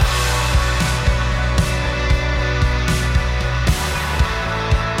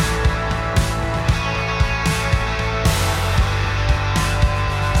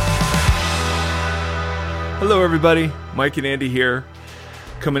Hello, everybody. Mike and Andy here,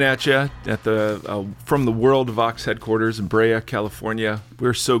 coming at you at from the World Vox headquarters in Brea, California.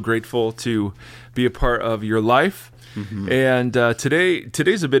 We're so grateful to be a part of your life. Mm-hmm. And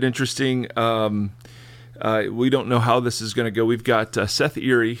today's a bit interesting. We don't know how this is going to go. We've got Seth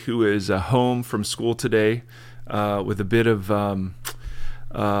Erie, who is home from school today with a bit of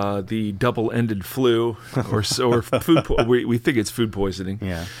the double-ended flu, or food. We think it's food poisoning.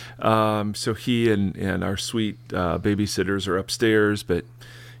 Yeah. So he and our sweet babysitters are upstairs, but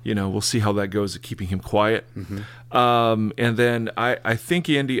we'll see how that goes at keeping him quiet. Mm-hmm. And then I think,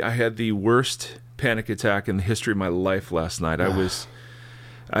 Andy, I had the worst panic attack in the history of my life last night.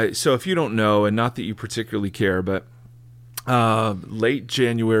 So if you don't know, and not that you particularly care, but late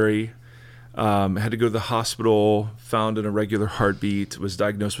January. Had to go to the hospital, found an irregular heartbeat, was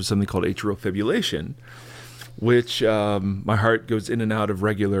diagnosed with something called atrial fibrillation, which my heart goes in and out of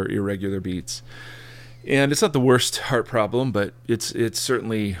regular, irregular beats. And it's not the worst heart problem, but it's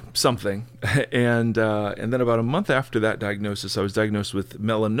certainly something. And then about a month after that diagnosis, I was diagnosed with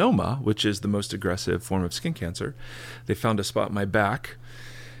melanoma, which is the most aggressive form of skin cancer. They found a spot in my back,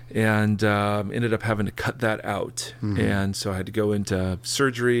 and ended up having to cut that out. Mm-hmm. And so I had to go into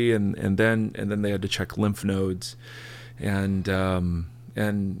surgery, and then they had to check lymph nodes, and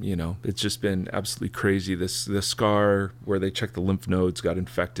it's just been absolutely crazy. The scar where they checked the lymph nodes got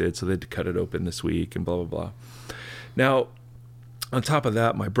infected, so they had to cut it open this week, and blah blah blah. Now, on top of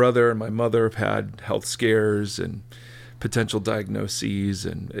that, my brother and my mother have had health scares and potential diagnoses,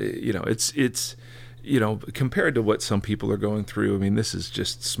 and it's compared to what some people are going through, I mean, this is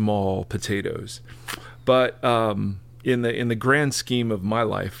just small potatoes. But in the grand scheme of my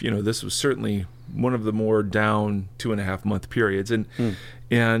life, this was certainly one of the more down 2.5-month periods.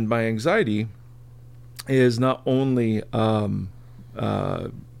 And my anxiety is not only something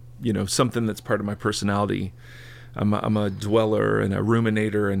that's part of my personality. I'm a dweller and a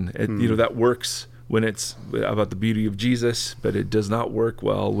ruminator, and that works when it's about the beauty of Jesus, but it does not work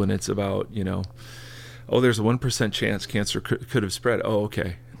well when it's about there's a 1% chance cancer could have spread. Oh,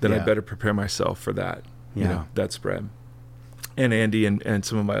 okay. Then I better prepare myself for that, that spread. And Andy and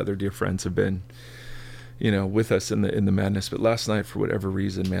some of my other dear friends have been, with us in the madness. But last night, for whatever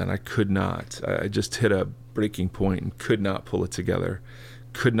reason, man, I could not. I just hit a breaking point and could not pull it together.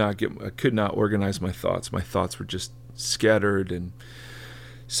 I could not organize my thoughts. My thoughts were just scattered. And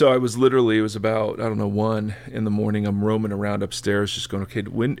so it was about, 1 in the morning. I'm roaming around upstairs just going, okay,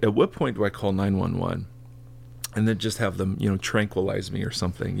 at what point do I call 911? And then just have them, tranquilize me or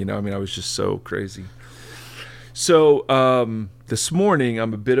something. I was just so crazy. So this morning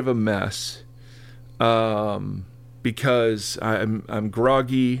I'm a bit of a mess because I'm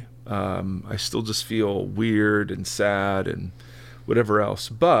groggy. I still just feel weird and sad and whatever else.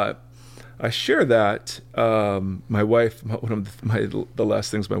 But I share that my wife, one of the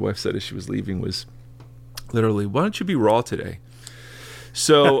last things my wife said as she was leaving was literally, "Why don't you be raw today?"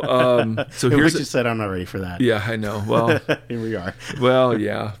 So here's what you said. I'm not ready for that. Yeah, I know. Well, here we are. Well,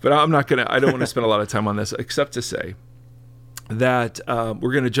 yeah, but I don't want to spend a lot of time on this, except to say that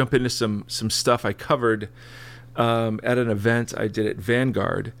we're going to jump into some stuff I covered at an event I did at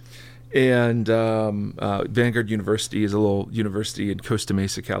Vanguard. And Vanguard University is a little university in Costa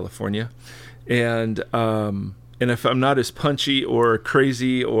Mesa, California. And if I'm not as punchy or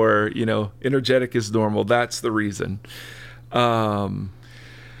crazy or energetic as normal, that's the reason. My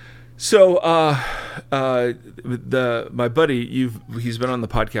buddy, he's been on the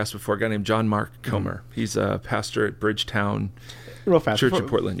podcast before, a guy named John Mark Comer. Mm-hmm. He's a pastor at Bridgetown Real fast, Church of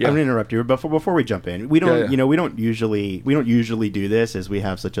Portland. Yeah. I'm gonna interrupt you, but before we jump in, we don't usually do this as we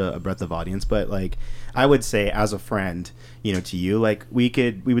have such a breadth of audience. But like, I would say as a friend, to you, like we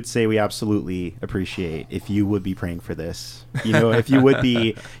would say we absolutely appreciate if you would be praying for this. If you would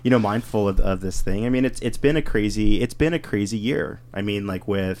be, mindful of this thing. I mean, it's been a crazy year. I mean, like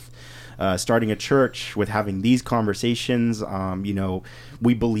with starting a church, with having these conversations,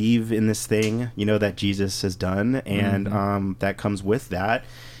 we believe in this thing, that Jesus has done, and that comes with that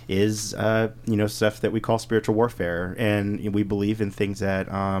is stuff that we call spiritual warfare, and we believe in things that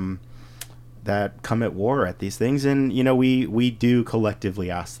come at war at these things, and we do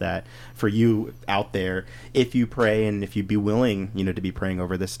collectively ask that for you out there. If you pray and if you'd be willing to be praying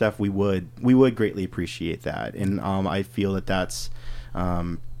over this stuff, we would greatly appreciate that. And I feel that's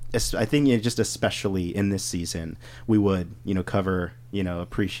I think just especially in this season, we would, cover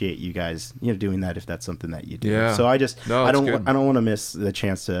appreciate you guys, doing that if that's something that you do. Yeah. So I don't good. want to miss the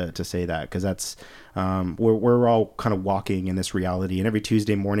chance to say that, because that's we're all kind of walking in this reality, and every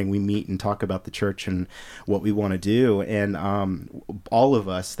Tuesday morning we meet and talk about the church and what we want to do, and all of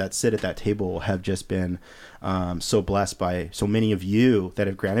us that sit at that table have just been so blessed by so many of you that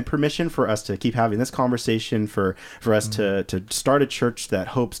have granted permission for us to keep having this conversation, for us to start a church that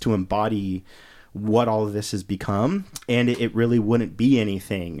hopes to embody what all of this has become. And it really wouldn't be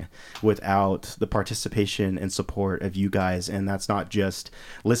anything without the participation and support of you guys. And that's not just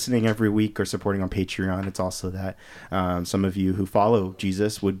listening every week or supporting on Patreon. It's also that some of you who follow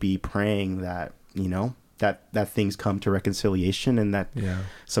Jesus would be praying that, that things come to reconciliation, and that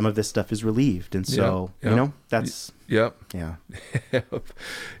some of this stuff is relieved. And so, that's... Yep. Yeah.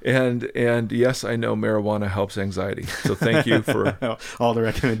 And yes, I know marijuana helps anxiety. So thank you for all the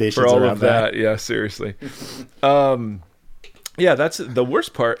recommendations for all around of that. Yeah, seriously. That's the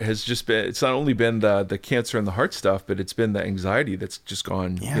worst part. Has just been, it's not only been the cancer and the heart stuff, but it's been the anxiety that's just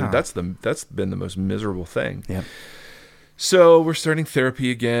gone. Yeah. That's been the most miserable thing. Yeah. So we're starting therapy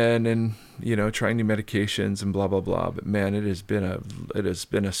again, and trying new medications and blah blah blah. But man, it has been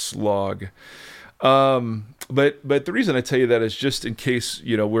a slog. But the reason I tell you that is just in case,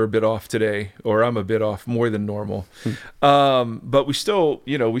 we're a bit off today, or I'm a bit off more than normal. But we still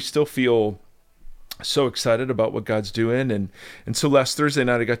feel so excited about what God's doing. And so last Thursday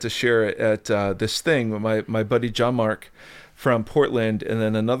night, I got to share at this thing with my buddy John Mark from Portland, and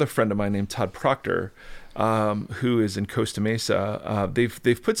then another friend of mine named Todd Proctor, who is in Costa Mesa.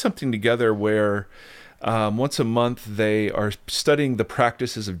 They've put something together where once a month they are studying the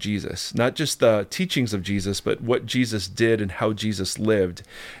practices of Jesus, not just the teachings of Jesus, but what Jesus did and how Jesus lived,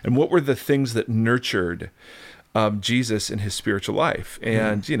 and what were the things that nurtured Jesus in his spiritual life.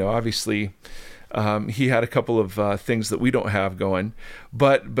 And obviously he had a couple of things that we don't have going,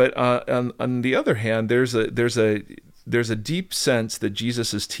 but on the other hand, there's a deep sense that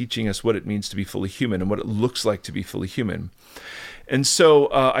Jesus is teaching us what it means to be fully human and what it looks like to be fully human. And so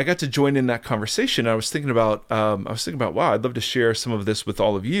I got to join in that conversation. I was thinking about, wow, I'd love to share some of this with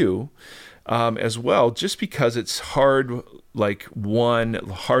all of you as well, just because it's hard,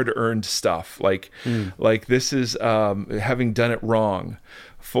 hard-earned stuff. Like this is having done it wrong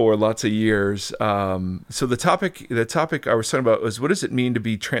for lots of years. So the topic I was talking about was, what does it mean to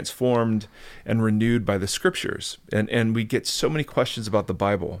be transformed and renewed by the Scriptures? And we get so many questions about the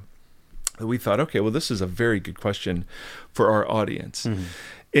Bible. We thought, okay, well, this is a very good question for our audience. Mm-hmm.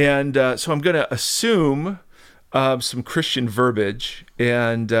 And so I'm going to assume some Christian verbiage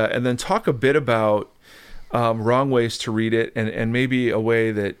and then talk a bit about wrong ways to read it, and maybe a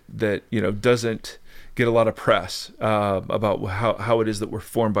way that doesn't get a lot of press about how it is that we're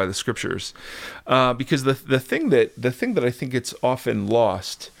formed by the Scriptures. Because the thing that I think it's often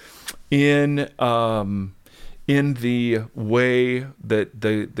lost in the way that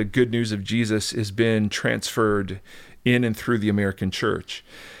the good news of Jesus has been transferred in and through the American church,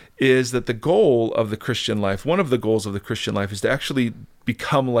 is that the goal of the Christian life, one of the goals of the Christian life, is to actually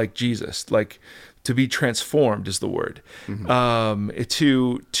become like Jesus, like to be transformed is the word. Mm-hmm.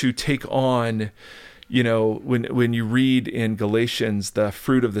 To take on, when you read in Galatians the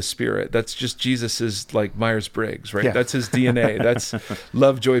fruit of the Spirit, that's just Jesus's like Myers-Briggs, right? Yeah. That's his DNA. That's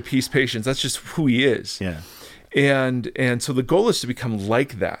love, joy, peace, patience. That's just who he is. Yeah. And so the goal is to become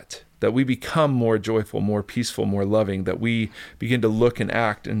like that we become more joyful, more peaceful, more loving, that we begin to look and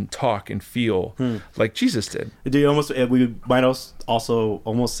act and talk and feel like Jesus did. We might also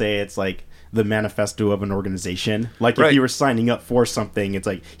almost say it's like the manifesto of an organization. Like if you were signing up for something, it's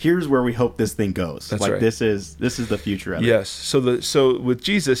like, here's where we hope this thing goes. That's like right. This is the future of it. Yes. So with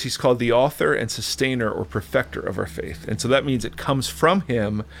Jesus, he's called the author and sustainer or perfecter of our faith. And so that means it comes from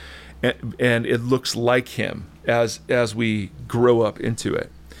him and it looks like him as we grow up into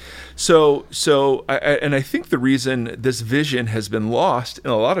it. So I think the reason this vision has been lost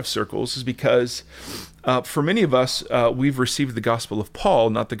in a lot of circles is because for many of us, we've received the gospel of Paul,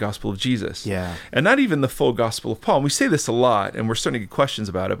 not the gospel of Jesus. Yeah. And not even the full gospel of Paul. And we say this a lot, and we're starting to get questions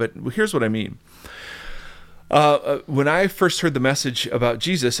about it, but here's what I mean. When I first heard the message about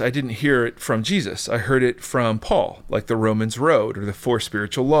Jesus, I didn't hear it from Jesus. I heard it from Paul, like the Romans Road or the 4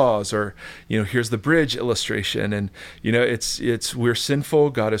 spiritual laws, or, here's the bridge illustration. And, it's we're sinful,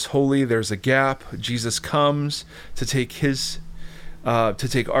 God is holy, there's a gap. Jesus comes to take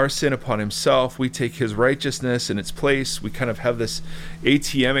our sin upon himself. We take his righteousness in its place. We kind of have this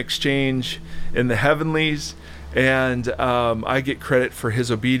ATM exchange in the heavenlies. And I get credit for his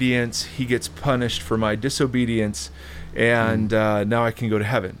obedience. He gets punished for my disobedience. And now I can go to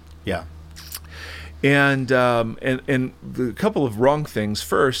heaven. Yeah. And the couple of wrong things.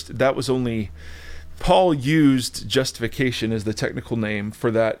 First, that was only Paul used justification as the technical name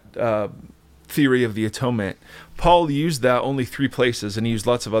for that theory of the atonement. Paul used that only 3 places, and he used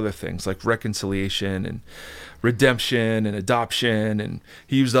lots of other things like reconciliation and redemption and adoption, and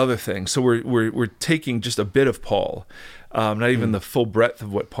he used other things. So we're taking just a bit of Paul, not even the full breadth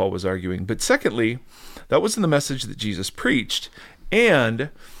of what Paul was arguing. But secondly, that wasn't the message that Jesus preached. And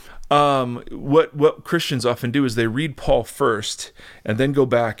what Christians often do is they read Paul first and then go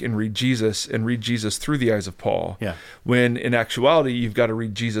back and read Jesus through the eyes of Paul. Yeah. When in actuality, you've got to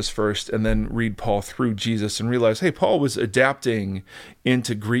read Jesus first and then read Paul through Jesus and realize, hey, Paul was adapting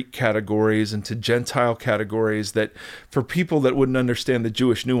into Greek categories, into Gentile categories that for people that wouldn't understand the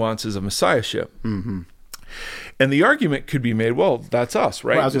Jewish nuances of messiahship. Mm-hmm. And the argument could be made, well, that's us,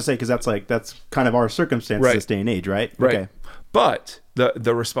 right? Well, I was going to say, because that's kind of our circumstance this day and age, right? Right. Okay. But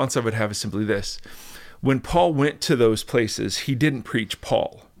the response I would have is simply this. When Paul went to those places, he didn't preach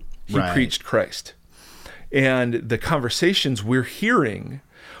Paul. He preached Christ. And the conversations we're hearing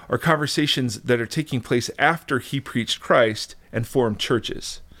are conversations that are taking place after he preached Christ and formed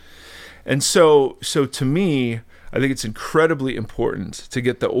churches. And so to me, I think it's incredibly important to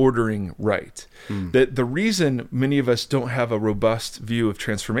get the ordering right. That the reason many of us don't have a robust view of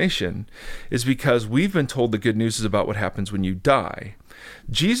transformation is because we've been told the good news is about what happens when you die.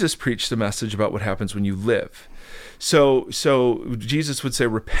 Jesus preached a message about what happens when you live. So Jesus would say,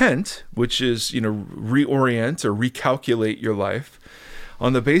 repent, which is, reorient or recalculate your life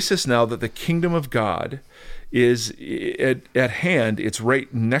on the basis now that the kingdom of God is at hand. It's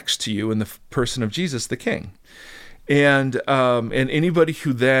right next to you in the person of Jesus, the King. And anybody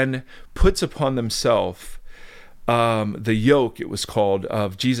who then puts upon themselves the yoke, it was called,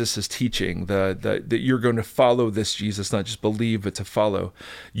 of Jesus' teaching, that you're going to follow this Jesus, not just believe, but to follow.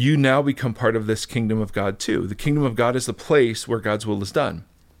 You now become part of this kingdom of God too. The kingdom of God is the place where God's will is done.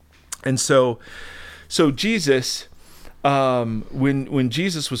 And so Jesus, when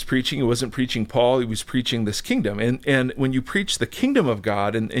Jesus was preaching, he wasn't preaching Paul, he was preaching this kingdom. And when you preach the kingdom of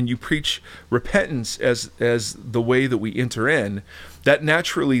God and you preach repentance as the way that we enter in, that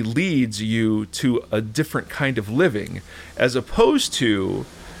naturally leads you to a different kind of living, as opposed to,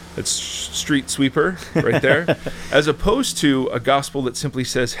 that's street sweeper right there, as opposed to a gospel that simply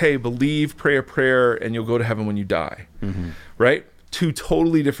says, hey, believe, pray a prayer, and you'll go to heaven when you die, right? 2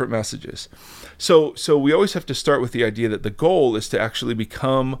 totally different messages. So we always have to start with the idea that the goal is to actually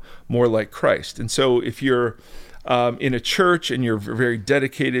become more like Christ. And so if you're in a church and you're very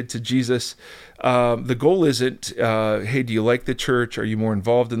dedicated to Jesus, the goal isn't, hey, do you like the church? Are you more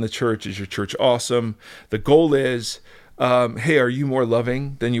involved in the church? Is your church awesome? The goal is, hey, are you more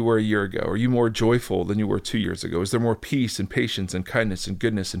loving than you were a year ago? Are you more joyful than you were 2 years ago? Is there more peace and patience and kindness and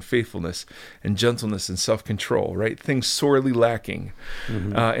goodness and faithfulness and gentleness and self-control, right? Things sorely lacking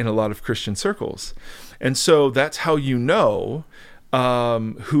in a lot of Christian circles. And so that's how you know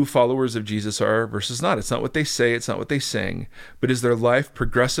who followers of Jesus are versus not. It's not what they say, it's not what they sing, but is their life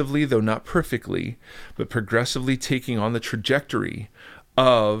progressively, though not perfectly, but progressively taking on the trajectory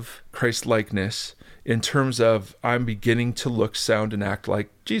of Christ-likeness in terms of I'm beginning to look, sound, and act like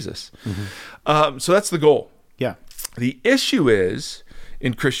Jesus. So that's the goal. Yeah. The issue is,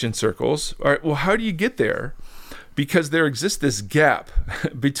 in Christian circles, all right, well, how do you get there? Because there exists this gap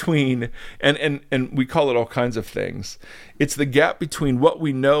between, and we call it all kinds of things. It's the gap between what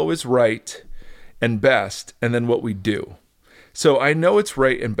we know is right and best, and then what we do. So I know it's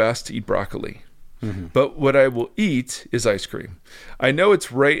right and best to eat broccoli, but what I will eat is ice cream. I know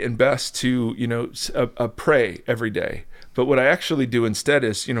it's right and best to, pray every day. But what I actually do instead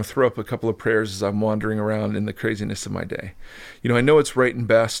is, throw up a couple of prayers as I'm wandering around in the craziness of my day. I know it's right and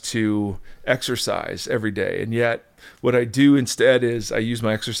best to exercise every day. And yet what I do instead is I use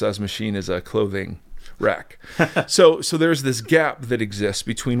my exercise machine as a clothing rack. So there's this gap that exists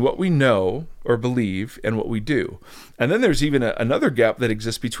between what we know or believe and what we do. And then there's even another gap that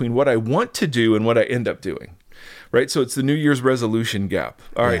exists between what I want to do and what I end up doing. Right? So it's the New Year's resolution gap.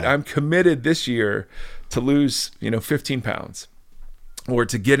 All right, I'm committed this year to lose, 15 pounds or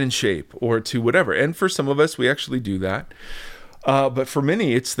to get in shape or to whatever. And for some of us, we actually do that. But for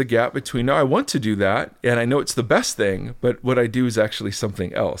many, it's the gap between, no, I want to do that, and I know it's the best thing, but what I do is actually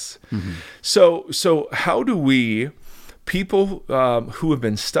something else. So how do we, people who have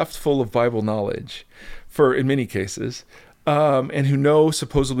been stuffed full of Bible knowledge, in many cases, and who know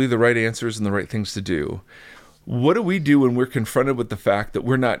supposedly the right answers and the right things to do, what do we do when we're confronted with the fact that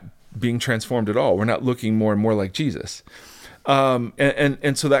we're not being transformed at all? We're not looking more and more like Jesus.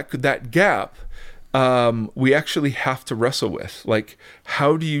 And so that gap we actually have to wrestle with. Like,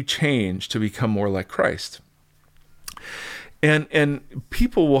 how do you change to become more like Christ? And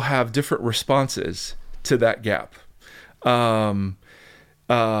people will have different responses to that gap. The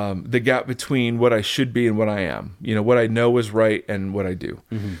gap between what I should be and what I am, what I know is right and what I do.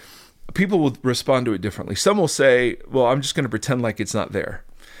 Mm-hmm. People will respond to it differently. Some will say, well, I'm just going to pretend like it's not there.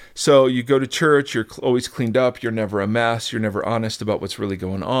 So you go to church, you're always cleaned up, you're never a mess, you're never honest about what's really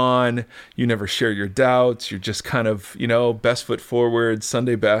going on, you never share your doubts, you're just kind of, best foot forward,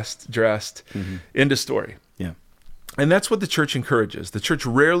 Sunday best dressed, end of story. Yeah. And that's what the church encourages. The church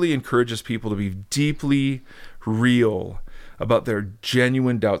rarely encourages people to be deeply real about their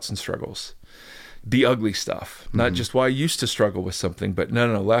genuine doubts and struggles. The ugly stuff, not just, well, I used to struggle with something, but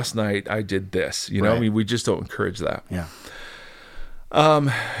no, last night I did this, right. I mean, we just don't encourage that. Yeah.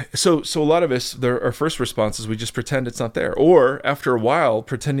 So a lot of us, our first response is we just pretend it's not there. Or after a while,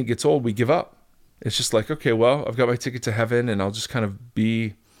 pretending gets old, we give up. It's just like, okay, well, I've got my ticket to heaven and I'll just kind of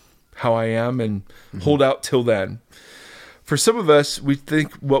be how I am and hold out till then. For some of us, we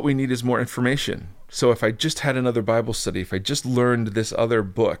think what we need is more information. So if I just had another Bible study, if I just learned this other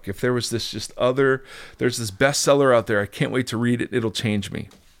book, if there was there's this bestseller out there, I can't wait to read it, it'll change me.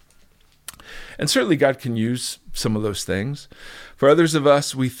 And certainly God can use some of those things. For others of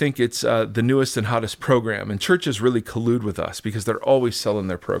us, we think it's the newest and hottest program, and churches really collude with us because they're always selling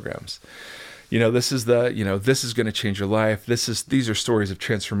their programs. This is this is going to change your life. These are stories of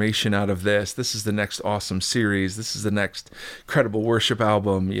transformation out of this. This is the next awesome series. This is the next credible worship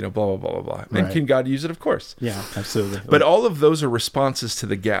album, blah, blah, blah, blah, blah. And can God use it? Of course. Yeah, absolutely. But all of those are responses to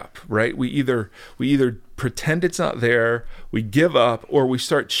the gap, right? We either pretend it's not there, we give up, or we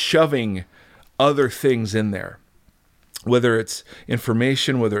start shoving other things in there. Whether it's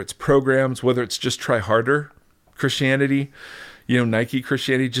information, whether it's programs, whether it's just try harder Christianity, Nike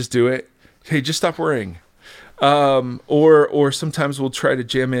Christianity, just do it. Hey, just stop worrying. Or sometimes we'll try to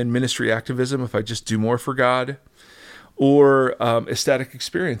jam in ministry activism if I just do more for God, or ecstatic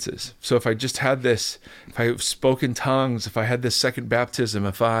experiences. So if I just had this, if I spoke in tongues, if I had this second baptism,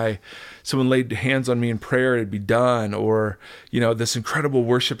 if someone laid hands on me in prayer, it'd be done, or this incredible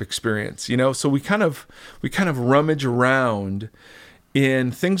worship experience. So we kind of rummage around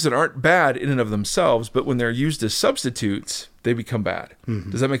in things that aren't bad in and of themselves, but when they're used as substitutes, they become bad. Mm-hmm.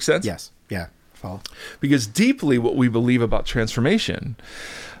 Does that make sense? Yes. Yeah. Follow. Because deeply what we believe about transformation,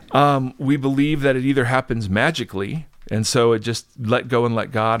 we believe that it either happens magically, and so it just let go and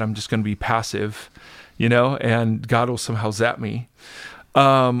let God, I'm just going to be passive, and God will somehow zap me.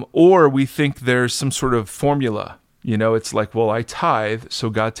 Or we think there's some sort of formula, it's like, well, I tithe, so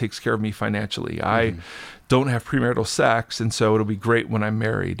God takes care of me financially. I don't have premarital sex, and so it'll be great when I'm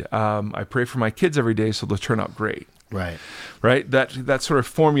married. I pray for my kids every day, so they'll turn out great. Right. That sort of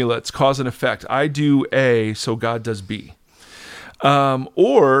formula, it's cause and effect. I do A, so God does B.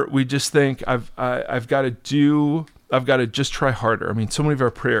 Or we just think I've got to just try harder. I mean, so many of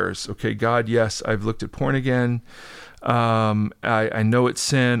our prayers, okay, God, yes, I've looked at porn again. I know it's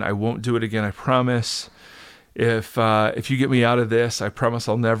sin. I won't do it again. I promise. If you get me out of this, I promise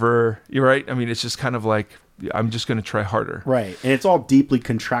I'll never. You're right. I mean, it's just kind of like, I'm just going to try harder. Right. And it's all deeply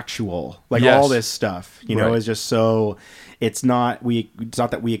contractual. Like all this stuff, is just so it's not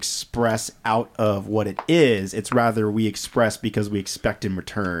that we express out of what it is. It's rather we express because we expect in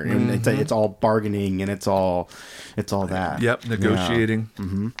return. And it's all bargaining and it's all that. Yep. Negotiating. Yeah.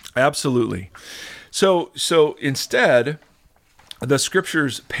 Mm-hmm. Absolutely. So instead, the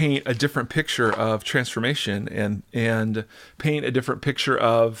scriptures paint a different picture of transformation and paint a different picture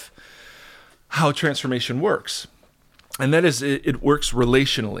of how transformation works. And that is, it works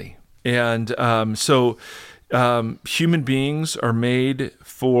relationally. And so human beings are made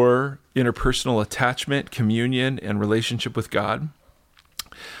for interpersonal attachment, communion, and relationship with God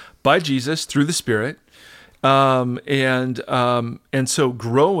by Jesus through the Spirit. And so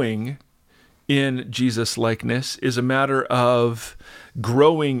growing in Jesus likeness is a matter of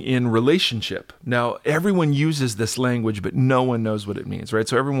growing in relationship. Now, everyone uses this language, but no one knows what it means, right?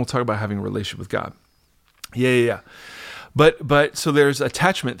 So everyone will talk about having a relationship with God. Yeah. But so there's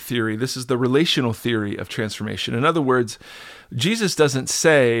attachment theory. This is the relational theory of transformation. In other words, Jesus doesn't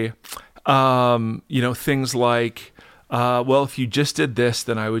say, things like, well, if you just did this,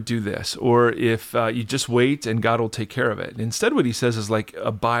 then I would do this. Or if you just wait and God will take care of it. Instead, what he says is like,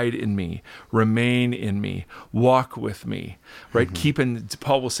 abide in me, remain in me, walk with me, right?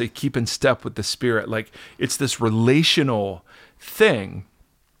 Paul will say, keep in step with the Spirit. Like it's this relational thing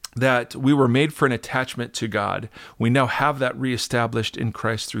that we were made for an attachment to God. We now have that reestablished in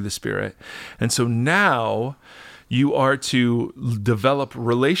Christ through the Spirit. And so now you are to develop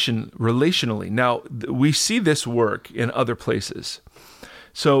relationally. Now, we see this work in other places.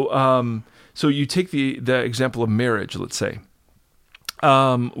 So you take the example of marriage, let's say.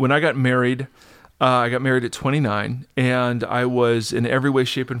 When I got married at 29, and I was in every way,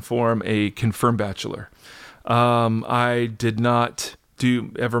 shape, and form a confirmed bachelor. I did not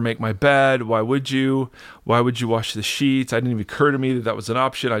ever make my bed. Why would you? Why would you wash the sheets? I didn't even occur to me that was an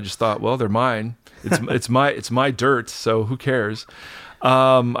option. I just thought, well, they're mine. It's my dirt, so who cares?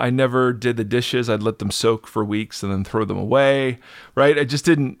 I never did the dishes. I'd let them soak for weeks and then throw them away. Right? I just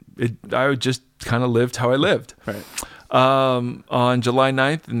didn't. I just kind of lived how I lived. Right. On July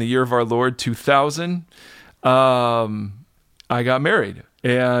 9th, in the year of our Lord 2000, I got married.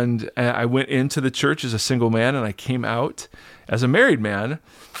 And I went into the church as a single man, and I came out as a married man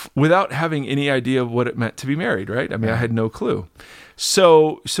without having any idea of what it meant to be married, right? I mean, I had no clue.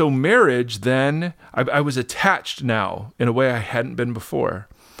 So marriage then, I was attached now in a way I hadn't been before.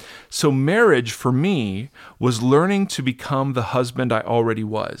 So marriage for me was learning to become the husband I already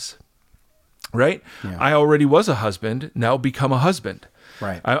was, right? Yeah. I already was a husband, now become a husband.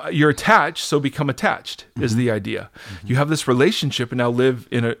 Right. You're attached, so become attached is the idea. Mm-hmm. You have this relationship and now live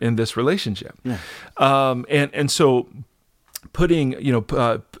in this relationship. Yeah. And so putting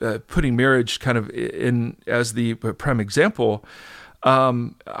marriage kind of in as the prime example,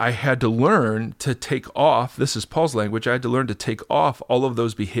 I had to learn to take off, this is Paul's language, I had to learn to take off all of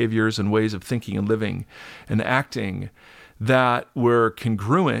those behaviors and ways of thinking and living and acting that were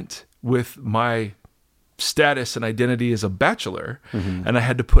congruent with my status and identity as a bachelor, and I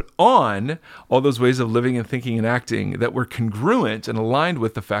had to put on all those ways of living and thinking and acting that were congruent and aligned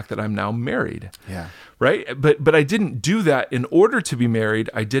with the fact that I'm now married. Yeah. Right? But I didn't do that in order to be married.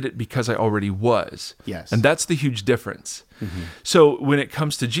 I did it because I already was. Yes. And that's the huge difference. So when it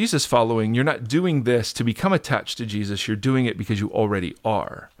comes to Jesus following, you're not doing this to become attached to Jesus. You're doing it because you already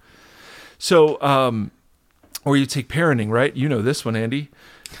are. So, or you take parenting, right? You know this one, Andy.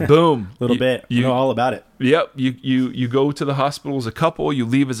 Boom. A little bit. You know all about it. Yep. You go to the hospital as a couple, you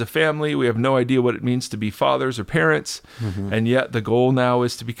leave as a family. We have no idea what it means to be fathers or parents. And yet the goal now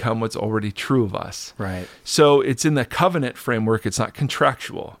is to become what's already true of us. Right. So it's in the covenant framework. It's not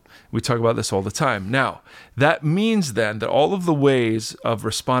contractual. We talk about this all the time. Now, that means then that all of the ways of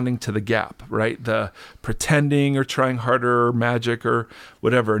responding to the gap, right? The pretending or trying harder or magic or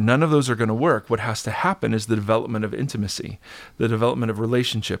whatever, none of those are going to work. What has to happen is the development of intimacy, the development of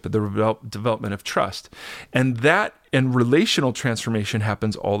relationship, the development of trust. And that and relational transformation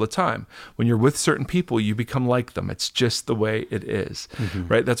happens all the time. When you're with certain people, you become like them. It's just the way it is,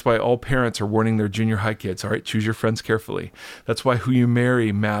 right? That's why all parents are warning their junior high kids, all right, choose your friends carefully. That's why who you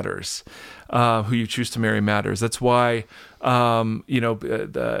marry matters. Who you choose to marry matters. That's why,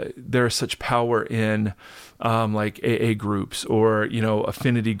 there is such power in like AA groups or,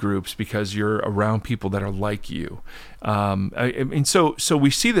 affinity groups because you're around people that are like you. So we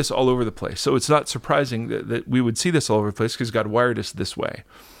see this all over the place. So it's not surprising that we would see this all over the place because God wired us this way.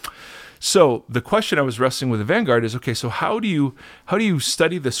 So the question I was wrestling with the Vanguard is, okay, so how do you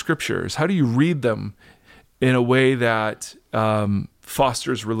study the scriptures? How do you read them in a way that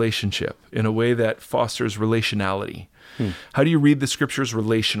fosters relationship, in a way that fosters relationality? How do you read the scriptures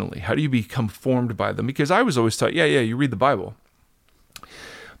relationally? How do you become formed by them? Because I was always taught, you read the Bible.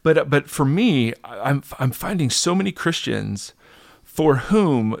 But for me, I'm finding so many Christians for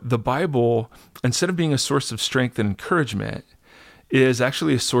whom the Bible, instead of being a source of strength and encouragement, is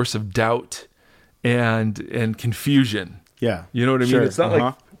actually a source of doubt and confusion. Yeah. You know what I mean? Sure. It's not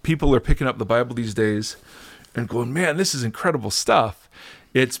like people are picking up the Bible these days and going, man, this is incredible stuff.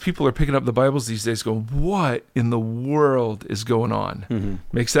 It's people are picking up the Bibles these days going, what in the world is going on?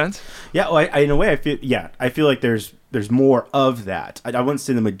 Make sense? Yeah, well, in a way, I feel like there's more of that. I wouldn't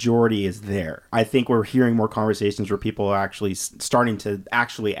say the majority is there. I think we're hearing more conversations where people are actually starting to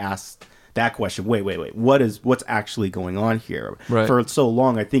actually ask that question. Wait, what's actually going on here? Right. For so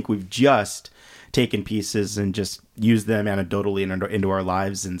long, I think we've just taken pieces and just used them anecdotally into our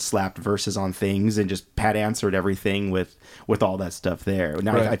lives and slapped verses on things and just pat answered everything with all that stuff there.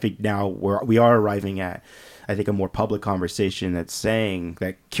 Now, right. I think now we are arriving at, I think, a more public conversation that's saying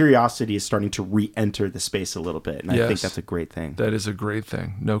that curiosity is starting to re-enter the space a little bit. And I think that's a great thing. That is a great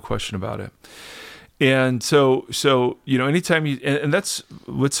thing. No question about it. And so anytime and that's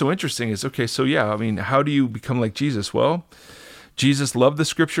what's so interesting is, okay, so how do you become like Jesus? Well, Jesus loved the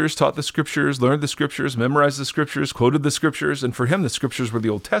scriptures, taught the scriptures, learned the scriptures, memorized the scriptures, quoted the scriptures, and for him, the scriptures were the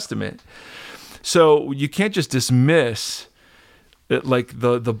Old Testament. So you can't just dismiss it, like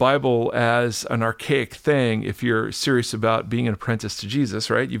the Bible as an archaic thing if you're serious about being an apprentice to Jesus,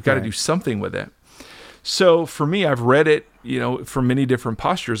 right? You've got to do something with it. So for me, I've read it, from many different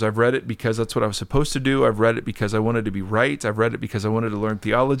postures. I've read it because that's what I was supposed to do. I've read it because I wanted to be right. I've read it because I wanted to learn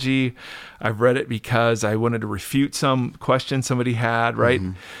theology. I've read it because I wanted to refute some question somebody had, right?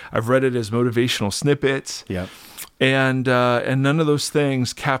 I've read it as motivational snippets. Yeah. And none of those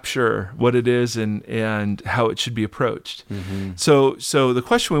things capture what it is and how it should be approached. So the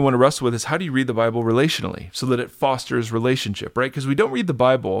question we want to wrestle with is, how do you read the Bible relationally so that it fosters relationship, right? Because we don't read the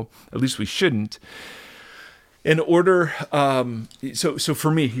Bible, at least we shouldn't, in order. So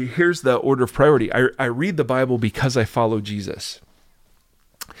for me, here's the order of priority. I read the Bible because I follow Jesus.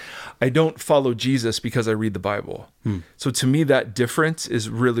 I don't follow Jesus because I read the Bible. So to me, that difference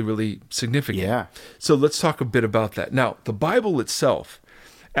is really, really significant. Yeah. So let's talk a bit about that. Now, the Bible itself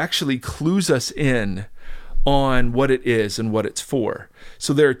actually clues us in on what it is and what it's for.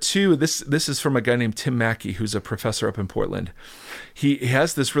 So there are two, this is from a guy named Tim Mackie, who's a professor up in Portland. He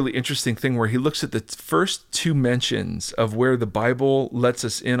has this really interesting thing where he looks at the first two mentions of where the Bible lets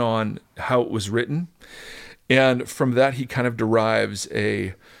us in on how it was written. And from that, he kind of derives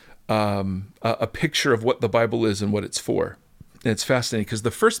a picture of what the Bible is and what it's for. And it's fascinating because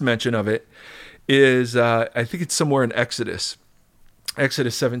the first mention of it is, I think it's somewhere in Exodus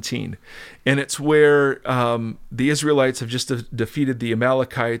 17. And it's where the Israelites have just defeated the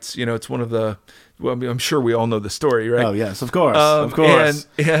Amalekites. It's one of the, I'm sure we all know the story, right? Oh, yes, of course. Of course.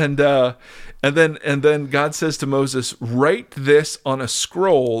 And then God says to Moses, write this on a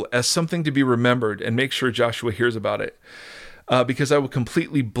scroll as something to be remembered and make sure Joshua hears about it. Because I will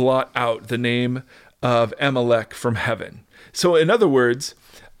completely blot out the name of Amalek from heaven. So in other words,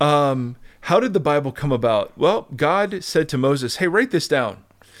 how did the Bible come about? Well, God said to Moses, hey, write this down.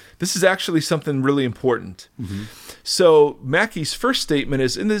 This is actually something really important. So Mackey's first statement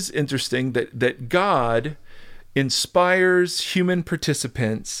is, and this is interesting, that God inspires human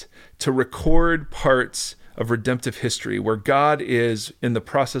participants to record parts of redemptive history where God is in the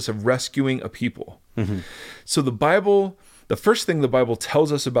process of rescuing a people. So the first thing the Bible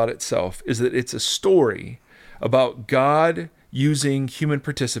tells us about itself is that it's a story about God using human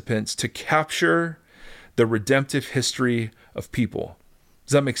participants to capture the redemptive history of people.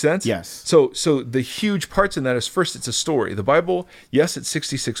 Does that make sense? Yes. So the huge parts in that is, first, it's a story. The Bible, yes, it's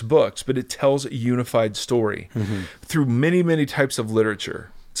 66 books, but it tells a unified story through many, many types of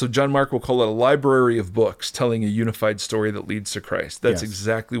literature. So John Mark will call it a library of books telling a unified story that leads to Christ. That's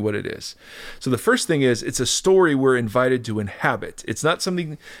exactly what it is. So the first thing is, it's a story we're invited to inhabit. It's not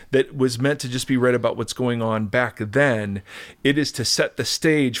something that was meant to just be read about what's going on back then. It is to set the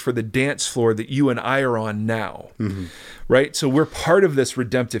stage for the dance floor that you and I are on now. Right? So we're part of this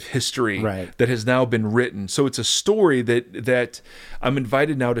redemptive history that has now been written. So it's a story that I'm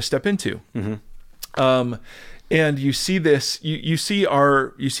invited now to step into. And you see this, you see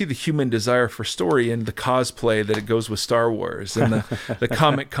the human desire for story and the cosplay that it goes with Star Wars and the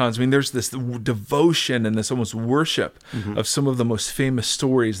Comic Cons. I mean, there's this devotion and this almost worship of some of the most famous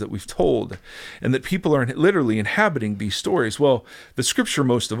stories that we've told, and that people are literally inhabiting these stories. Well, the Scripture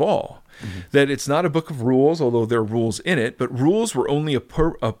most of all, that it's not a book of rules, although there are rules in it, but rules were only a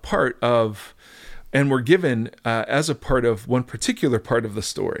part of, and we're given as a part of one particular part of the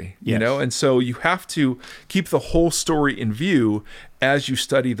story, and so you have to keep the whole story in view as you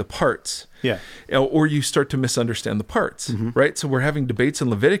study the parts, or you start to misunderstand the parts, right? So we're having debates in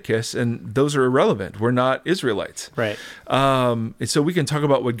Leviticus, and those are irrelevant. We're not Israelites, right? And so we can talk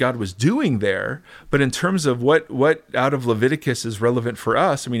about what God was doing there, but in terms of what out of Leviticus is relevant for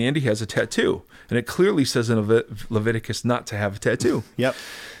us, I mean, Andy has a tattoo, and it clearly says in Leviticus not to have a tattoo.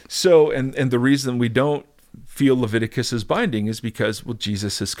 So, and the reason we don't feel Leviticus is binding is because, well,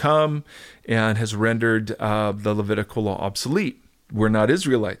 Jesus has come and has rendered the Levitical law obsolete. We're not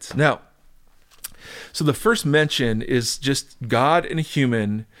Israelites. Now, so the first mention is just God and a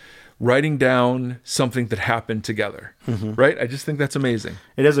human writing down something that happened together, right? I just think that's amazing.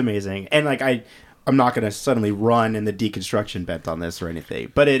 It is amazing. And like, I'm not going to suddenly run in the deconstruction bent on this or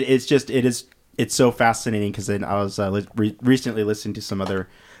anything, but it's so fascinating because then I was recently listening to some other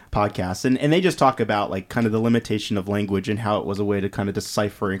podcasts, and they just talk about like kind of the limitation of language and how it was a way to kind of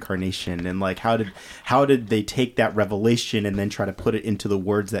decipher incarnation, and like how did they take that revelation and then try to put it into the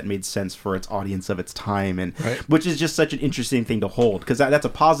words that made sense for its audience of its time, and which is just such an interesting thing to hold, because that's a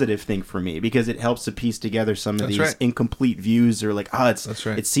positive thing for me, because it helps to piece together some of these incomplete views, or like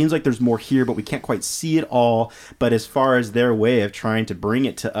it seems like there's more here but we can't quite see it all, but as far as their way of trying to bring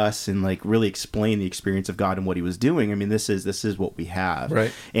it to us and like really explain the experience of God and what he was doing, I mean, this is what we have,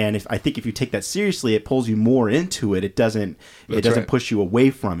 right? And if you take that seriously, it pulls you more into it. It doesn't push you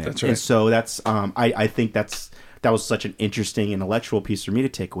away from it. That's right. And so that's I think that's that was such an interesting intellectual piece for me to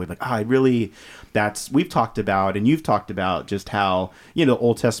take away. Like, we've talked about, and you've talked about just how, you know,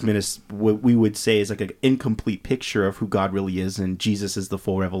 Old Testament is what we would say is like an incomplete picture of who God really is, and Jesus is the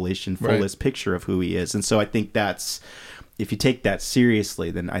full revelation, fullest picture of who he is. And so I think if you take that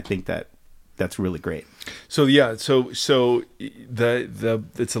seriously, then I think that's really great. So yeah, so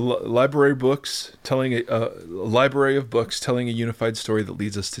it's a library of books telling a unified story that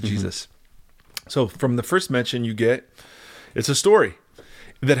leads us to Jesus. So from the first mention it's a story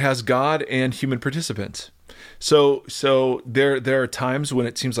that has God and human participants. So there are times when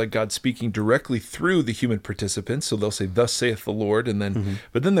it seems like God's speaking directly through the human participants. So they'll say, "Thus saith the Lord," and then,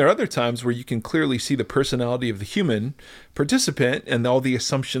 but then there are other times where you can clearly see the personality of the human participant and all the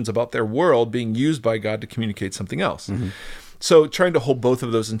assumptions about their world being used by God to communicate something else. So trying to hold both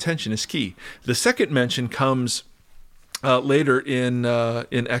of those in tension is key. The second mention comes later in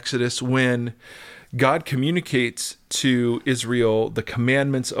Exodus, when God communicates to Israel the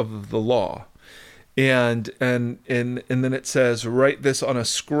commandments of the law. And then it says, write this on a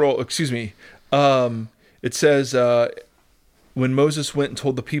scroll. It says, when Moses went and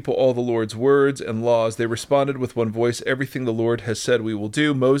told the people all the Lord's words and laws, they responded with one voice, "Everything the Lord has said we will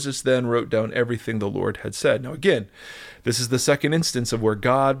do." Moses then wrote down everything the Lord had said. Now again, this is the second instance of where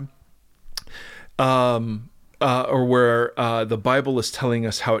God, the Bible is telling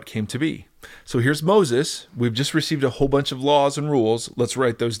us how it came to be. So here's Moses. We've just received a whole bunch of laws and rules. Let's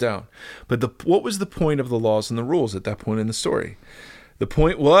write those down. But what was the point of the laws and the rules at that point in the story? The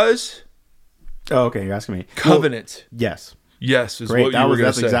point was... Oh, okay. You're asking me. Covenant. Well, yes. Yes, is great. What you were going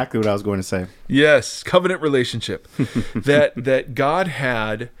to say. That's exactly what I was going to say. Yes, covenant relationship. that God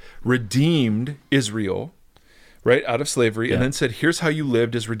had redeemed Israel, right, out of slavery, and then said, here's how you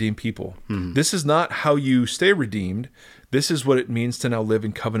lived as redeemed people. This is not how you stay redeemed. This is what it means to now live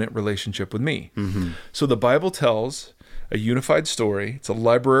in covenant relationship with me. So the Bible tells a unified story. It's a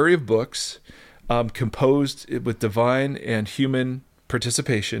library of books composed with divine and human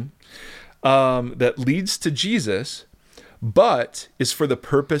participation that leads to Jesus, but is for the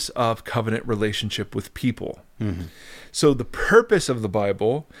purpose of covenant relationship with people. So the purpose of the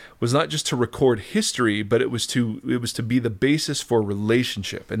Bible was not just to record history, but it was to be the basis for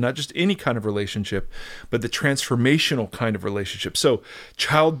relationship, and not just any kind of relationship, but the transformational kind of relationship. So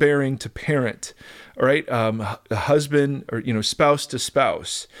childbearing to parent, all right, husband or spouse to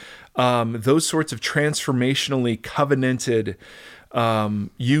spouse, those sorts of transformationally covenanted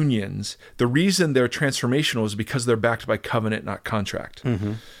unions. The reason they're transformational is because they're backed by covenant, not contract.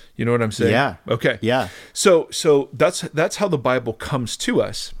 You know what I'm saying? Yeah. Okay. Yeah. So that's how the Bible comes to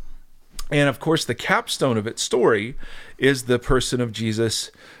us. And of course, the capstone of its story is the person of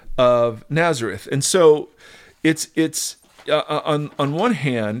Jesus of Nazareth. And so it's on one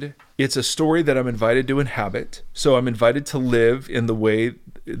hand, it's a story that I'm invited to inhabit. So I'm invited to live in the way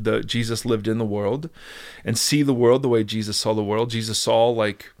that Jesus lived in the world and see the world the way Jesus saw the world. Jesus saw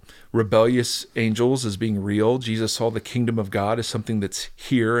like rebellious angels as being real. Jesus saw the kingdom of God as something that's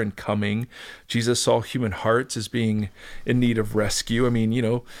here and coming. Jesus saw human hearts as being in need of rescue. I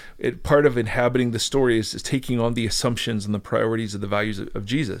mean, part of inhabiting the story is taking on the assumptions and the priorities of the values of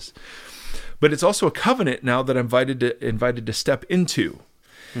Jesus. But it's also a covenant now that I'm invited to step into.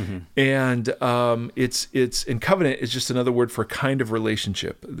 And it's in covenant is just another word for a kind of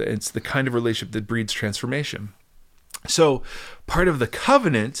relationship. It's the kind of relationship that breeds transformation. So part of the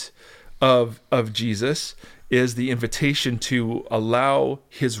covenant of Jesus is the invitation to allow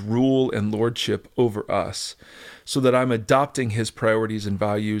his rule and lordship over us, so that I'm adopting his priorities and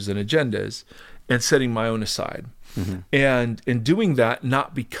values and agendas and setting my own aside. And in doing that,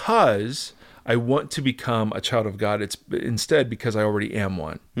 not because I want to become a child of God, it's instead because I already am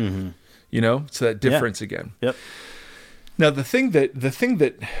one. So that difference again. Yep. Now the thing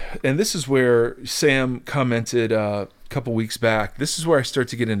that, and this is where Sam commented a couple weeks back, this is where I start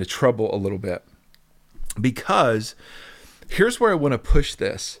to get into trouble a little bit, because here's where I want to push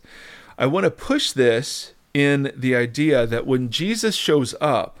this. I want to push this in the idea that when Jesus shows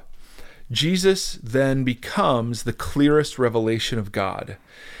up, Jesus then becomes the clearest revelation of God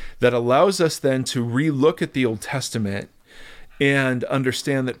that allows us then to relook at the Old Testament and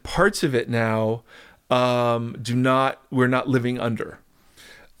understand that parts of it now we're not living under.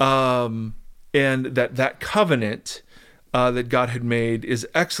 And that covenant that God had made is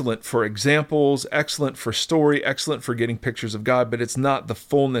excellent for examples, excellent for story, excellent for getting pictures of God, but it's not the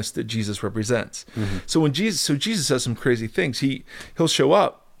fullness that Jesus represents. So Jesus says some crazy things. He'll show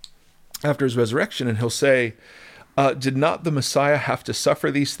up after his resurrection and he'll say, Did not the Messiah have to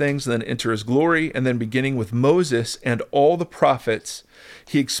suffer these things and then enter his glory? And then beginning with Moses and all the prophets,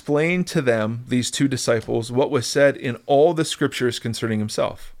 he explained to them, these two disciples, what was said in all the scriptures concerning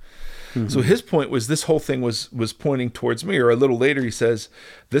himself. Mm-hmm. So his point was this whole thing was pointing towards me. Or a little later he says,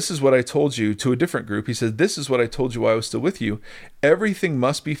 this is what I told you to a different group. He says, this is what I told you while I was still with you. Everything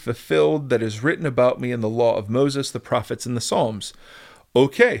must be fulfilled that is written about me in the law of Moses, the prophets, and the Psalms.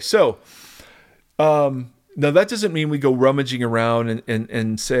 Okay, so now, that doesn't mean we go rummaging around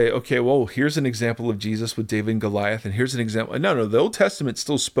and say, okay, well, here's an example of Jesus with David and Goliath, and here's an example. No, the Old Testament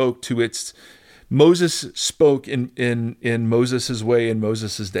still spoke to its... Moses spoke in Moses' way in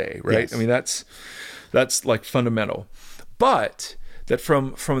Moses' day, right? Yes. I mean, that's like fundamental. But that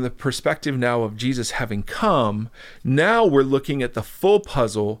from the perspective now of Jesus having come, now we're looking at the full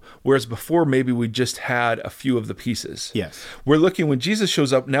puzzle, whereas before maybe we just had a few of the pieces. Yes. We're looking, when Jesus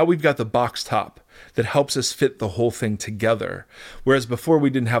shows up, now we've got the box top that helps us fit the whole thing together. Whereas before we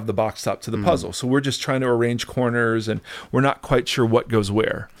didn't have the box top to the puzzle. So we're just trying to arrange corners and we're not quite sure what goes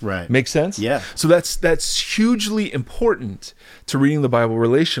where. Right. Make sense? Yeah. So that's hugely important to reading the Bible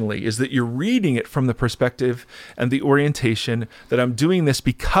relationally, is that you're reading it from the perspective and the orientation that I'm doing this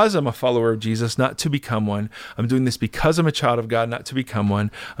because I'm a follower of Jesus, not to become one. I'm doing this because I'm a child of God, not to become one.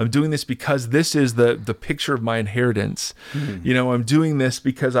 I'm doing this because this is the picture of my inheritance. Mm-hmm. You know, I'm doing this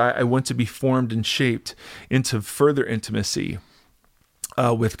because I want to be formed and shaped into further intimacy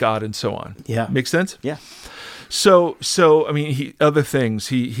with God and so on. Yeah. Make sense? Yeah. So I mean, other things.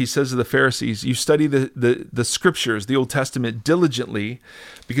 He says to the Pharisees, you study the scriptures, the Old Testament, diligently,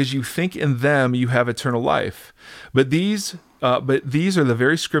 because you think in them you have eternal life. But these are the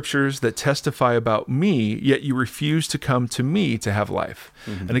very scriptures that testify about me, yet you refuse to come to me to have life.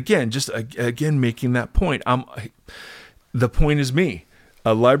 Mm-hmm. And again, making that point. The point is me.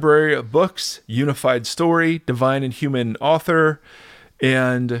 A library of books, unified story, divine and human author,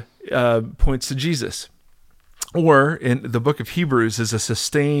 and points to Jesus. Or in the book of Hebrews is a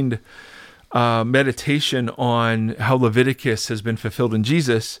sustained meditation on how Leviticus has been fulfilled in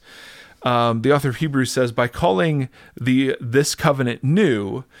Jesus. The author of Hebrews says, by calling this covenant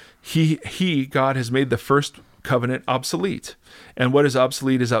new, God has made the first covenant obsolete. And what is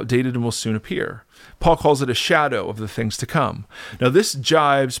obsolete is outdated and will soon appear. Paul calls it a shadow of the things to come. Now, this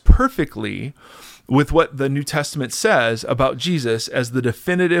jives perfectly with what the New Testament says about Jesus as the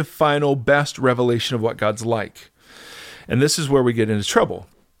definitive, final, best revelation of what God's like. And this is where we get into trouble,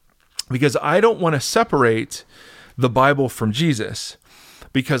 because I don't want to separate the Bible from Jesus,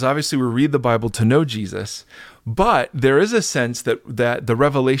 because obviously we read the Bible to know Jesus, but there is a sense that the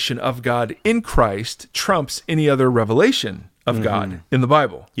revelation of God in Christ trumps any other revelation of God in the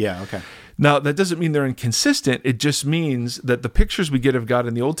Bible. Yeah, okay. Now, that doesn't mean they're inconsistent. It just means that the pictures we get of God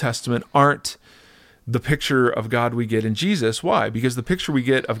in the Old Testament aren't the picture of God we get in Jesus. Why? Because the picture we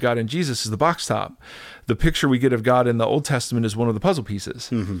get of God in Jesus is the box top. The picture we get of God in the Old Testament is one of the puzzle pieces.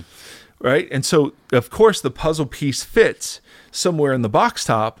 Mm-hmm. Right? And so, of course, the puzzle piece fits somewhere in the box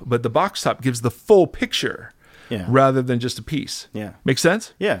top, but the box top gives the full picture rather than just a piece. Yeah. Make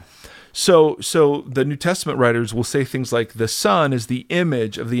sense? Yeah. So the New Testament writers will say things like the Son is the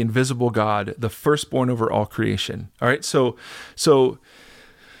image of the invisible God, the firstborn over all creation. All right? So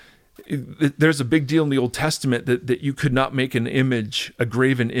there's a big deal in the Old Testament that you could not make an image, a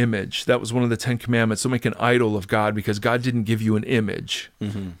graven image. That was one of the 10 Commandments. Don't make an idol of God, because God didn't give you an image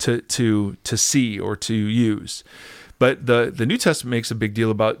to see or to use. But the New Testament makes a big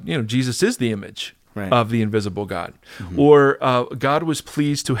deal about, Jesus is the image of the invisible God. Mm-hmm. Or God was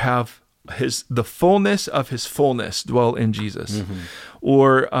pleased to have the fullness of his fullness dwell in Jesus. Mm-hmm.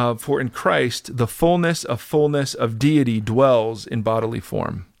 Or for in Christ, the fullness of deity dwells in bodily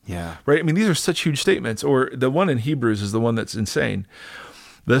form. Yeah. Right? I mean, these are such huge statements. Or the one in Hebrews is the one that's insane.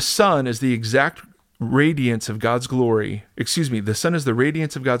 The Son is the exact radiance of God's glory. The Son is the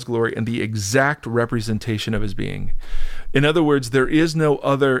radiance of God's glory and the exact representation of his being. In other words, there is no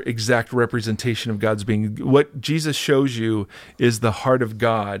other exact representation of God's being. What Jesus shows you is the heart of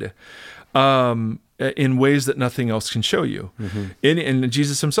God in ways that nothing else can show you. Mm-hmm. And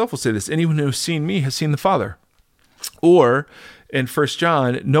Jesus himself will say this, anyone who has seen me has seen the Father. Or in 1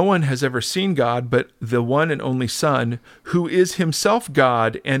 John, no one has ever seen God but the one and only Son, who is himself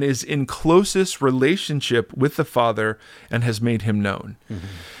God and is in closest relationship with the Father and has made him known.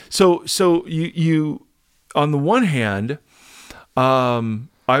 Mm-hmm. So you on the one hand,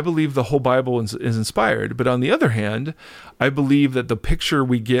 I believe the whole Bible is inspired, but on the other hand, I believe that the picture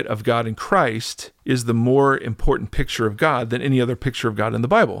we get of God in Christ is the more important picture of God than any other picture of God in the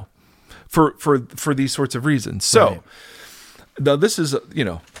Bible, for these sorts of reasons. So. Right. Now, this is,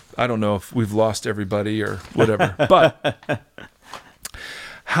 I don't know if we've lost everybody or whatever, but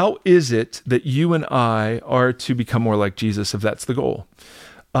how is it that you and I are to become more like Jesus if that's the goal?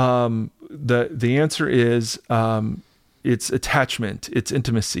 The answer is it's attachment, it's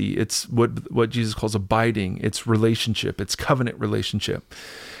intimacy, it's what Jesus calls abiding, it's relationship, it's covenant relationship.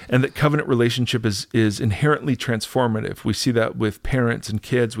 And that covenant relationship is inherently transformative. We see that with parents and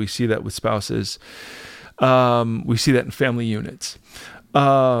kids, we see that with spouses, we see that in family units.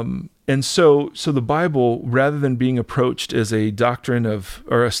 And so the Bible, rather than being approached as a doctrine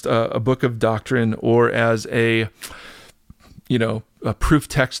or a book of doctrine, or as a proof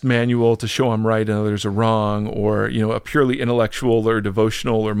text manual to show I'm right and others are wrong, or, a purely intellectual or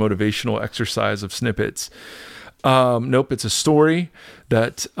devotional or motivational exercise of snippets. Nope, it's a story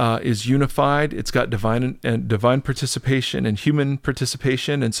that is unified. It's got divine participation and human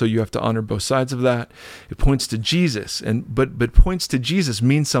participation, and so you have to honor both sides of that. It points to Jesus, but points to Jesus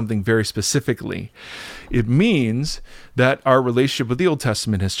means something very specifically. It means that our relationship with the Old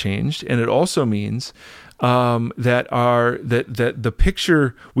Testament has changed, and it also means that the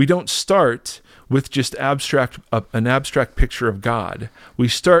picture, we don't start with just an abstract picture of God. We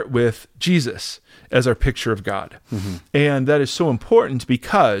start with Jesus as our picture of God. Mm-hmm. And that is so important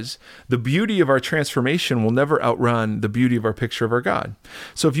because the beauty of our transformation will never outrun the beauty of our picture of our God.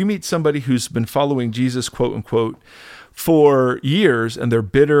 So if you meet somebody who's been following Jesus, quote unquote, for years, and they're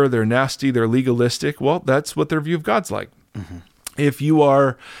bitter, they're nasty, they're legalistic, well, that's what their view of God's like. Mm-hmm. If you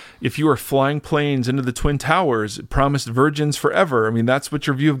are flying planes into the Twin Towers, promised virgins forever, that's what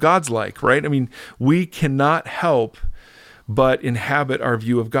your view of God's like, right? We cannot help but inhabit our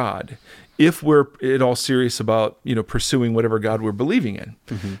view of God if we're at all serious about, pursuing whatever God we're believing in.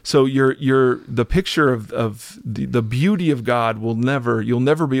 Mm-hmm. So the picture of the beauty of God you'll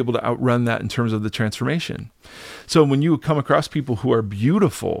never be able to outrun that in terms of the transformation. So when you come across people who are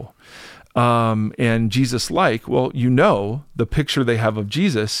beautiful, and Jesus-like, well, the picture they have of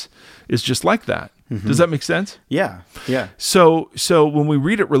Jesus is just like that. Mm-hmm. Does that make sense? Yeah. So when we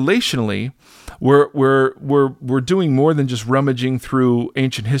read it relationally, we're doing more than just rummaging through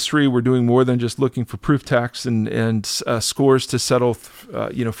ancient history. We're doing more than just looking for proof texts and scores to settle,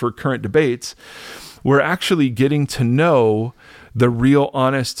 for current debates. We're actually getting to know the real,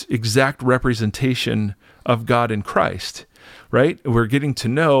 honest, exact representation of God in Christ. Right? We're getting to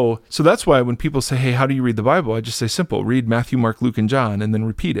know. So that's why when people say, hey, how do you read the Bible? I just say simple, read Matthew, Mark, Luke, and John, and then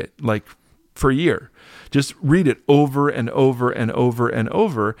repeat it like for a year. Just read it over and over and over and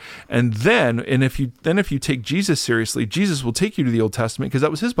over. And if you take Jesus seriously, Jesus will take you to the Old Testament because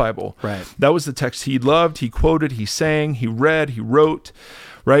that was his Bible. Right. That was the text he loved, he quoted, he sang, he read, he wrote,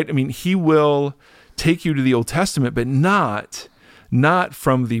 right? He will take you to the Old Testament, but not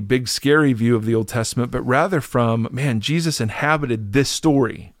from the big scary view of the Old Testament, but rather from, Jesus inhabited this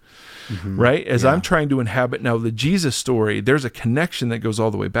story, mm-hmm. right? As I'm trying to inhabit now the Jesus story, there's a connection that goes all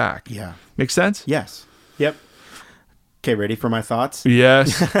the way back. Yeah. Make sense? Yes. Yep. Okay, ready for my thoughts?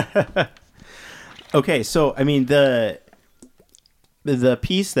 Yes. Okay, so, the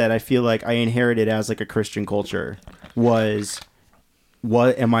piece that I feel like I inherited as like a Christian culture was,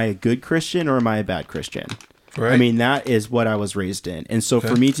 am I a good Christian or am I a bad Christian? Right. That is what I was raised in. And so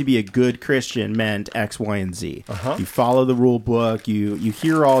for me to be a good Christian meant X, Y, and Z. Uh-huh. You follow the rule book. You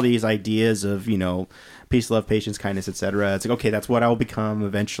hear all these ideas of, peace, love, patience, kindness, etc. It's like, okay, that's what I will become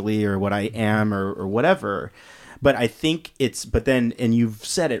eventually, or what I am, or whatever. But I think and you've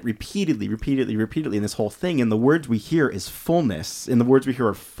said it repeatedly in this whole thing, and the words we hear is fullness, and the words we hear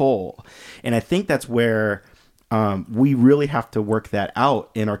are full. And I think that's where we really have to work that out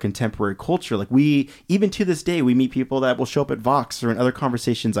in our contemporary culture. Like even to this day, we meet people that will show up at Vox or in other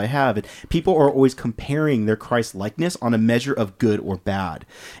conversations I have, and people are always comparing their Christ likeness on a measure of good or bad.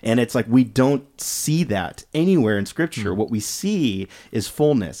 And it's like, we don't see that anywhere in Scripture. Mm-hmm. What we see is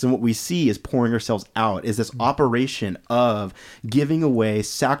fullness, and what we see is pouring ourselves out, is this operation of giving away,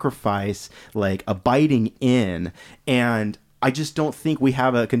 sacrifice, like abiding in. And I just don't think we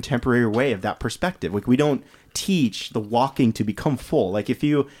have a contemporary way of that perspective. Like, we don't teach the walking to become full. Like, if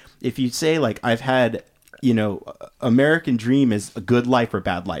you say, like, I've had, American dream is a good life or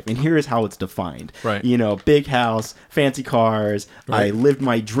bad life, and here is how it's defined. Right. Big house, fancy cars, right. I lived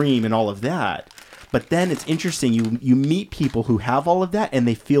my dream and all of that. But then it's interesting, you meet people who have all of that and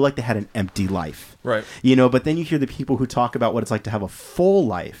they feel like they had an empty life. Right. But then you hear the people who talk about what it's like to have a full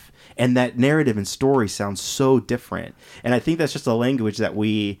life, and that narrative and story sounds so different. And I think that's just a language that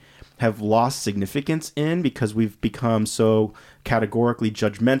we have lost significance in because we've become so categorically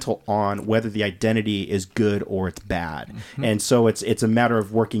judgmental on whether the identity is good or it's bad. Mm-hmm. And so it's a matter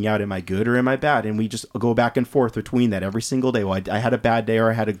of working out, am I good or am I bad? And we just go back and forth between that every single day. Well, I had a bad day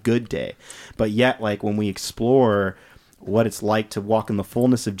or I had a good day. But yet, like, when we explore what it's like to walk in the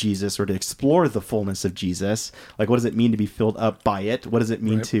fullness of Jesus or to explore the fullness of Jesus, like, what does it mean to be filled up by it? What does it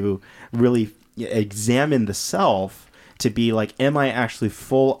mean to really examine the self? To be like, am I actually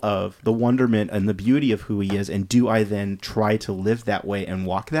full of the wonderment and the beauty of who he is? And do I then try to live that way and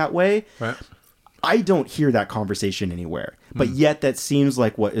walk that way? Right. I don't hear that conversation anywhere. But yet that seems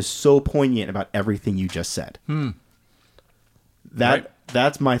like what is so poignant about everything you just said.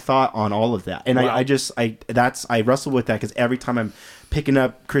 That's my thought on all of that. And wow. I wrestle with that because every time I'm picking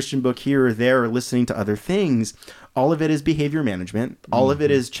up Christian book here or there or listening to other things, all of it is behavior management. All of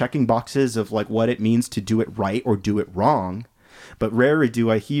it is checking boxes of like what it means to do it right or do it wrong. But rarely do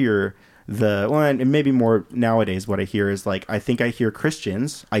I hear and maybe more nowadays what I hear is like, I think I hear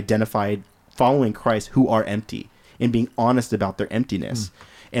Christians identified following Christ who are empty and being honest about their emptiness.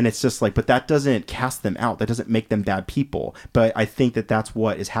 And it's just like, but that doesn't cast them out. That doesn't make them bad people. But I think that that's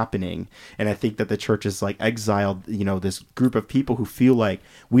what is happening. And I think that the church is like exiled, this group of people who feel like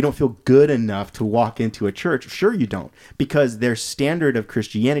we don't feel good enough to walk into a church. Sure, you don't. Because their standard of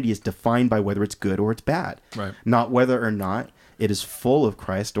Christianity is defined by whether it's good or it's bad. Right. Not whether or not it is full of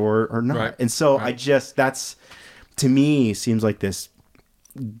Christ or not. Right. And so that's, to me, seems like this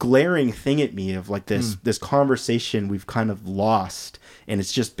glaring thing at me of like this conversation we've kind of lost, and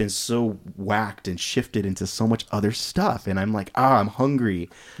it's just been so whacked and shifted into so much other stuff, and I'm like, I'm hungry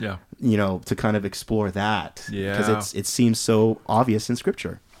to kind of explore that because it seems so obvious in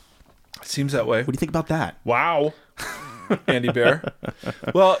scripture. It seems that way. What do you think about that? Wow. Andy Bear.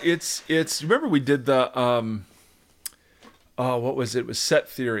 Well, it's remember we did the what was it? It was set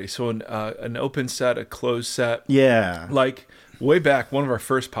theory. So an open set, a closed set. Yeah. Like way back, one of our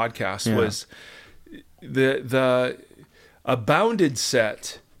first podcasts was a bounded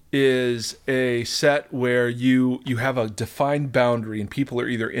set is a set where you have a defined boundary and people are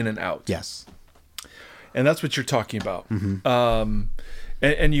either in and out. Yes. And that's what you're talking about. Mm-hmm.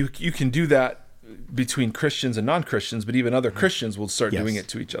 And you can do that between Christians and non-Christians, but even other Christians will start doing it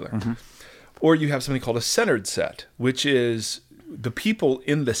to each other. Mm-hmm. Or you have something called a centered set, which is the people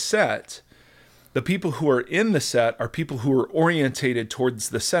in the set. The people who are in the set are people who are orientated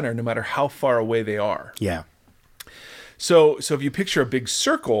towards the center, no matter how far away they are. Yeah. So if you picture a big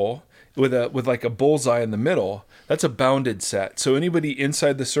circle with like a bullseye in the middle, that's a bounded set. So anybody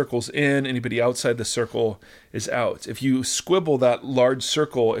inside the circle's in, anybody outside the circle is out. If you squibble that large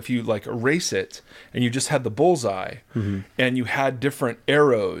circle, if you like erase it, and you just had the bullseye, and you had different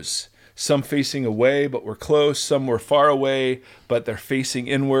arrows, some facing away but were close, some were far away but they're facing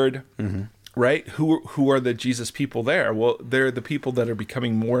inward. Right? Who are the Jesus people there? Well, they're the people that are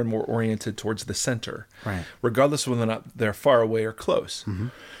becoming more and more oriented towards the center, right? Regardless of whether or not they're far away or close.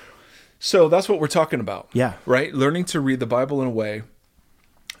 So that's what we're talking about. Yeah. Right? Learning to read the Bible in a way,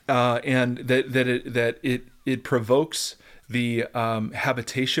 and that it provokes the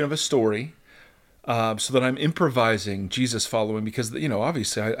habitation of a story. So that I'm improvising Jesus following, because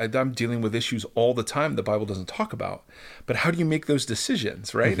obviously I'm dealing with issues all the time the Bible doesn't talk about. But how do you make those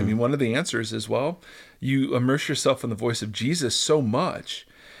decisions, right? I mean, one of the answers is, you immerse yourself in the voice of Jesus so much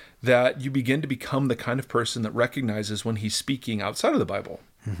that you begin to become the kind of person that recognizes when he's speaking outside of the Bible,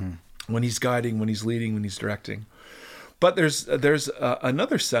 when he's guiding, when he's leading, when he's directing. But there's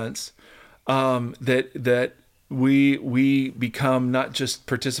another sense that we become not just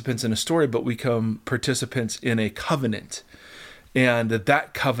participants in a story, but we become participants in a covenant. And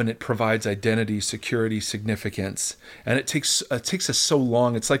that covenant provides identity, security, significance. And it takes us so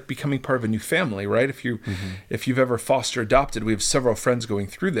long. It's like becoming part of a new family, right? If you've ever foster adopted, we have several friends going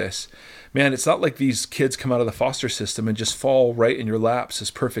through this. Man, it's not like these kids come out of the foster system and just fall right in your laps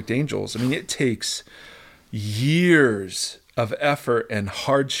as perfect angels. I mean, it takes years of effort and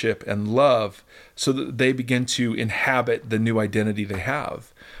hardship and love so that they begin to inhabit the new identity they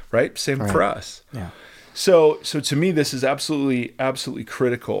have, right? Same for us. Yeah. So to me, this is absolutely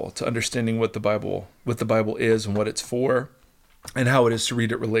critical to understanding what the Bible is and what it's for, and how it is to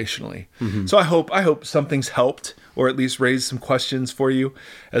read it relationally. So I hope something's helped, or at least raised some questions for you.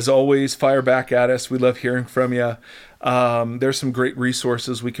 As always, fire back at us. We love hearing from you. There's some great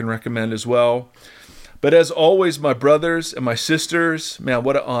resources we can recommend as well. But as always, my brothers and my sisters, man,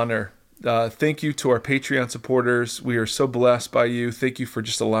 what an honor. Thank you to our Patreon supporters. We are so blessed by you. Thank you for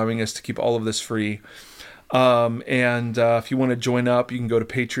just allowing us to keep all of this free. And if you want to join up, you can go to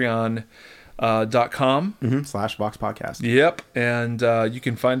Patreon. .com /Vox Podcast. Yep, and you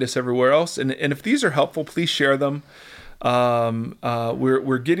can find us everywhere else. And if these are helpful, please share them.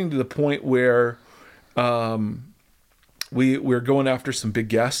 We're getting to the point where we're going after some big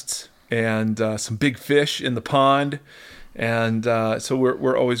guests and some big fish in the pond, and so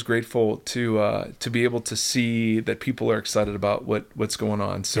we're always grateful to be able to see that people are excited about what's going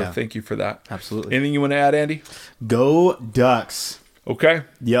on. So thank you for that. Absolutely. Anything you want to add, Andy? Go Ducks. Okay.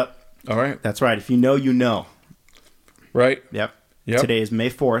 Yep. All right. That's right. If you know, you know. Right. Yep. Today is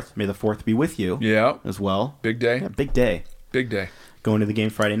May 4th. May the 4th be with you. Yeah. As well. Big day. Yeah, big day. Big day. Going to the game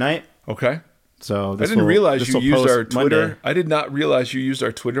Friday night. Okay. So I didn't realize you used our Twitter. Monday. I did not realize you used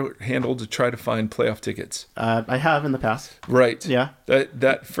our Twitter handle to try to find playoff tickets. I have in the past. Right. Yeah.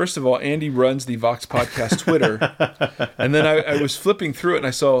 That first of all, Andy runs the Vox Podcast Twitter, and then I was flipping through it and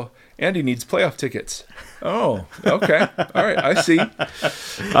I saw Andy needs playoff tickets. Oh, okay. All right. I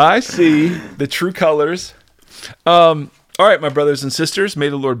see the true colors. All right, my brothers and sisters, may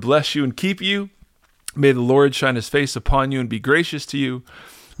the Lord bless you and keep you. May the Lord shine his face upon you and be gracious to you.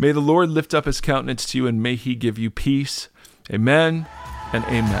 May the Lord lift up his countenance to you and may he give you peace. Amen and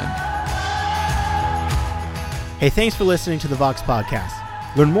amen. Hey, thanks for listening to the Vox Podcast.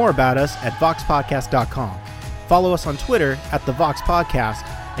 Learn more about us at voxpodcast.com. Follow us on Twitter at the Vox Podcast,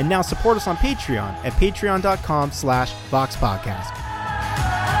 and now support us on Patreon at patreon.com/VoxPodcast.